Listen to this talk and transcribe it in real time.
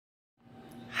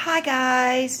Hi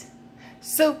guys,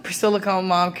 Super Silicone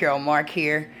Mom Carol Mark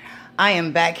here. I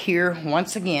am back here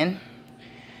once again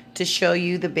to show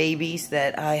you the babies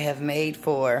that I have made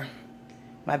for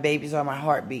my babies are my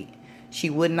heartbeat. She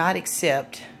would not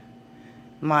accept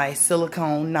my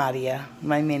silicone Nadia,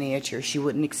 my miniature. She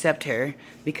wouldn't accept her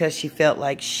because she felt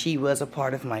like she was a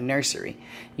part of my nursery.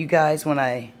 You guys, when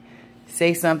I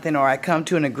say something or I come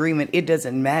to an agreement, it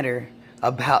doesn't matter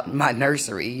about my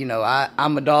nursery. You know,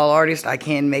 I'm a doll artist. I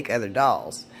can make other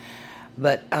dolls.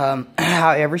 But,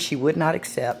 however, she would not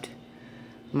accept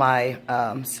my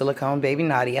silicone baby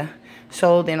Nadia.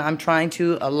 So then I'm trying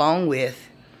to, along with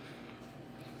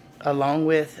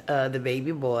the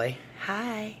baby boy.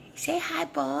 Hi. Say hi,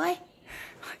 boy.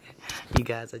 You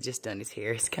guys, I just done his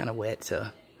hair. It's kind of wet, so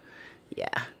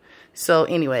yeah. So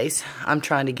anyways, I'm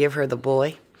trying to give her the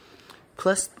boy.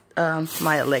 Plus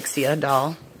my Alexia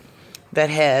doll that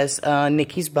has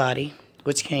Nikki's body,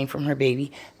 which came from her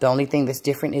baby. The only thing that's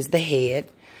different is the head.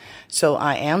 So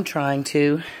I am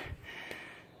trying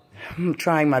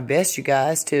my best, you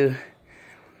guys, to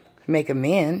make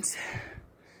amends.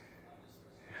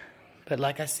 But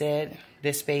like I said,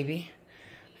 this baby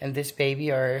and this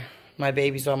baby are my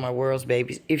babies, are my world's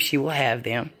babies, if she will have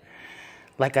them.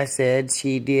 Like I said,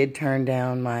 she did turn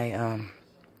down my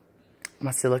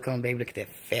my silicone baby. Look at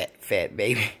that fat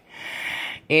baby.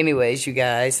 Anyways, you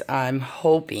guys, I'm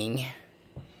hoping.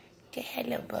 Say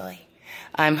hello, boy.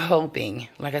 I'm hoping,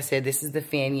 like I said, this is the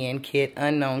Fan Yin kit,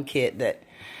 unknown kit that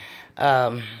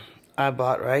I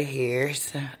bought right here.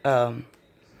 So,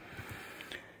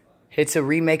 it's a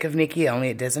remake of Nikki, only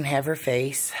it doesn't have her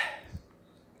face.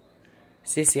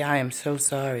 Sissy, I am so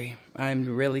sorry.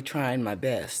 I'm really trying my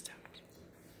best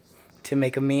to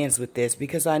make amends with this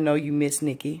because I know you miss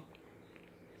Nikki.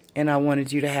 And I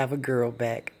wanted you to have a girl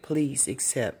back. Please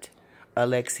accept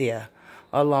Alexia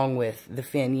along with the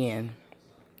Fan Yin.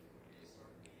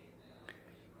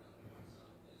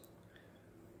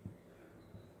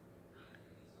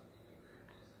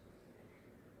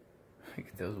 Look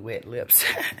at those wet lips.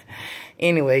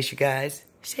 Anyways, you guys,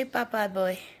 say bye-bye,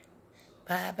 boy.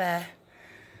 Bye-bye.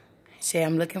 Say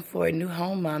I'm looking for a new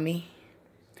home, mommy.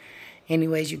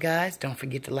 Anyways, you guys, don't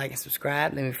forget to like and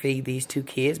subscribe. Let me feed these two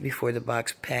kids before the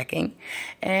box packing.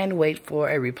 And wait for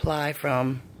a reply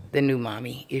from the new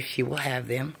mommy, if she will have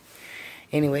them.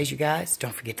 Anyways, you guys,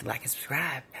 don't forget to like and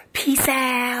subscribe. Peace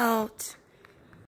out.